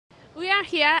We are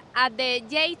here at the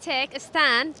J-Teck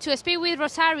stand to speak with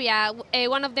Rosaria,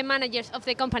 one of the managers of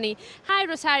the company. Hi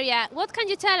Rosaria, what can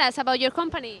you tell us about your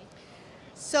company?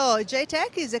 So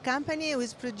J-Teck is a company who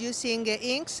is producing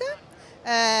inks.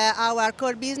 Our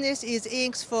core business is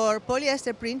inks for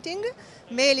polyester printing,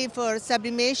 mainly for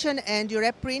sublimation and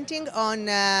direct printing on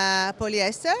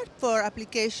polyester for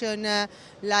application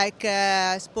like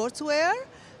sportswear,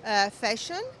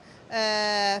 fashion,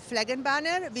 flag and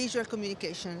banner, visual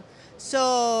communication.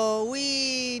 So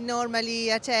we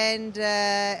normally attend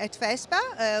at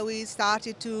FESPA. We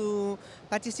started to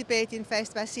participate in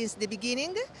FESPA since the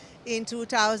beginning in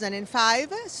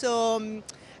 2005. So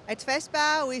at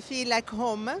FESPA we feel like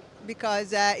home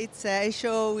because it's a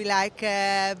show we like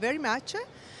very much.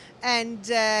 And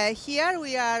here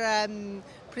we are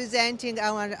presenting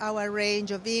our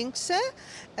range of inks.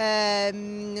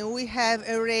 We have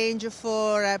a range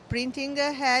for printing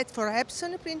heads, for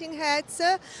Epson printing heads,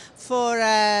 for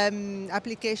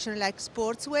application like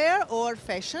sportswear or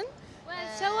fashion. Well,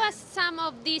 show us some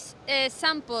of these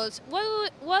samples.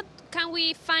 What can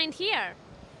we find here?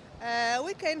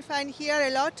 We can find here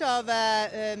a lot of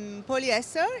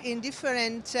polyester in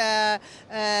different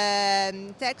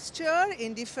texture,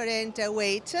 in different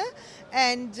weight,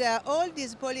 and all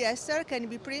this polyester can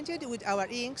be printed with our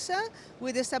inks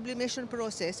with the sublimation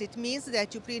process. It means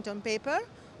that you print on paper,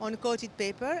 on coated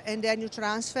paper, and then you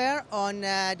transfer on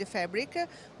the fabric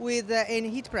with a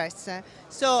heat press.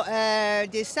 So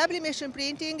the sublimation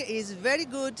printing is very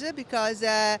good because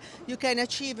you can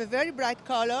achieve very bright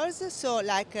colors. So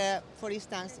like for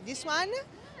instance this one,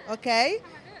 okay.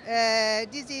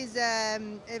 This is a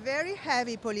very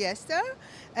heavy polyester,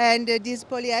 and this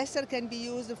polyester can be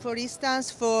used, for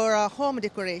instance, for home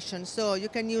decoration. So you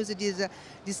can use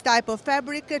this type of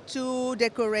fabric to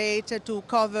decorate, to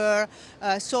cover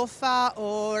sofa,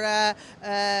 or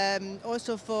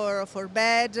also for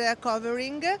bed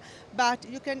covering. But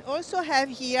you can also have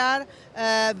here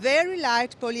very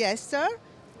light polyester.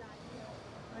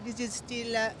 This is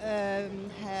still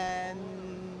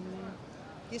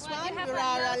this Well, one, you have there a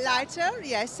are lot of- lighter,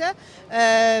 yes,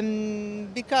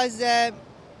 because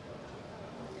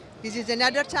this is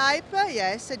another type,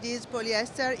 yes, this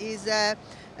polyester is a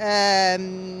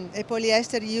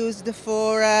polyester used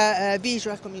for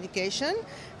visual communication,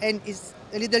 and is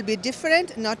a little bit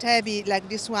different, not heavy like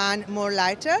this one, more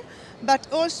lighter. But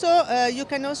also you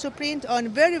can also print on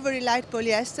very, very light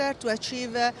polyester to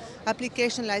achieve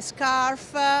application like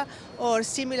scarf or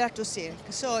similar to silk.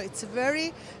 So it's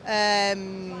very,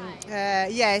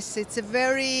 yes, it's a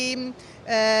very,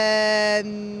 I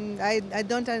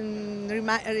don't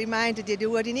remind the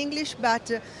word in English, but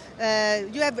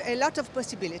you have a lot of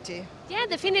possibility. Yeah,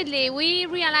 definitely. We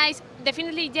realize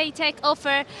definitely J-Teck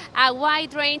offer a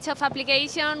wide range of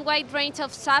application, wide range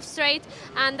of substrate,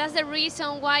 and that's the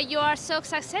reason why you are so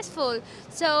successful.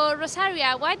 So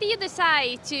Rosaria, why did you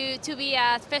decide to be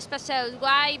at FESPA sales?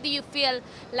 Why do you feel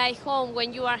like home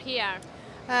when you are here?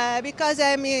 Because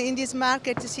I'm in this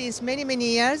market since many, many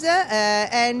years,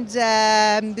 and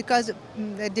because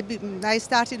I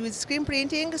started with screen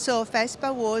printing, so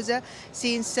FESPA was,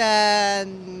 since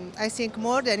I think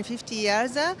more than 50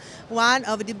 years, one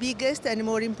of the biggest and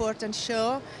more important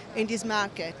show in this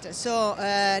market. So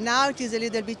now it is a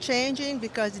little bit changing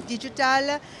because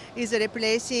digital is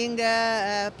replacing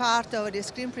part of the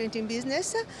screen printing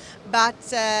business,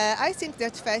 but I think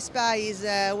that FESPA is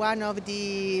one of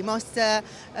the most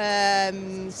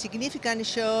significant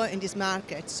show in this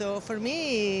market. So for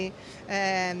me,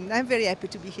 I'm very happy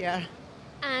to be here.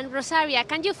 And Rosaria,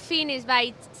 can you finish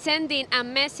by sending a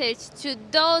message to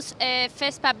those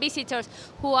FESPA visitors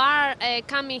who are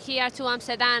coming here to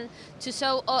Amsterdam to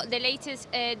show all the latest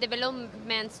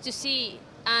developments, to see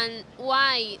and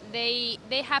why they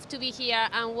have to be here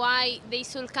and why they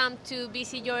should come to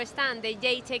visit your stand, the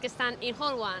J-Teck stand in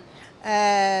Hall 1?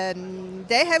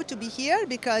 They have to be here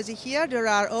because here there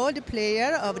are all the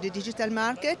players of the digital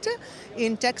market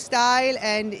in textile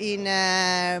and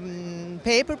in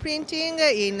paper printing,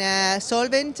 in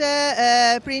solvent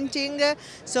printing.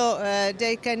 So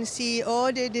they can see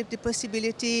all the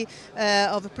possibility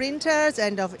of printers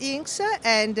and of inks,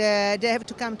 and they have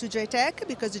to come to J-Teck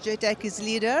because J-Teck is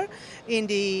leader in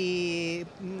the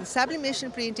sublimation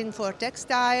printing for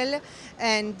textile,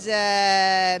 and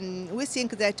we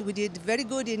think that we did very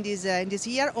good in this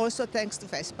year, also thanks to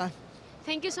FESPA.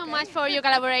 Thank you so much for your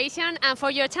collaboration and for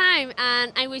your time,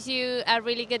 and I wish you a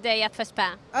really good day at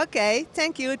FESPA. Okay,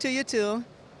 thank you to you too.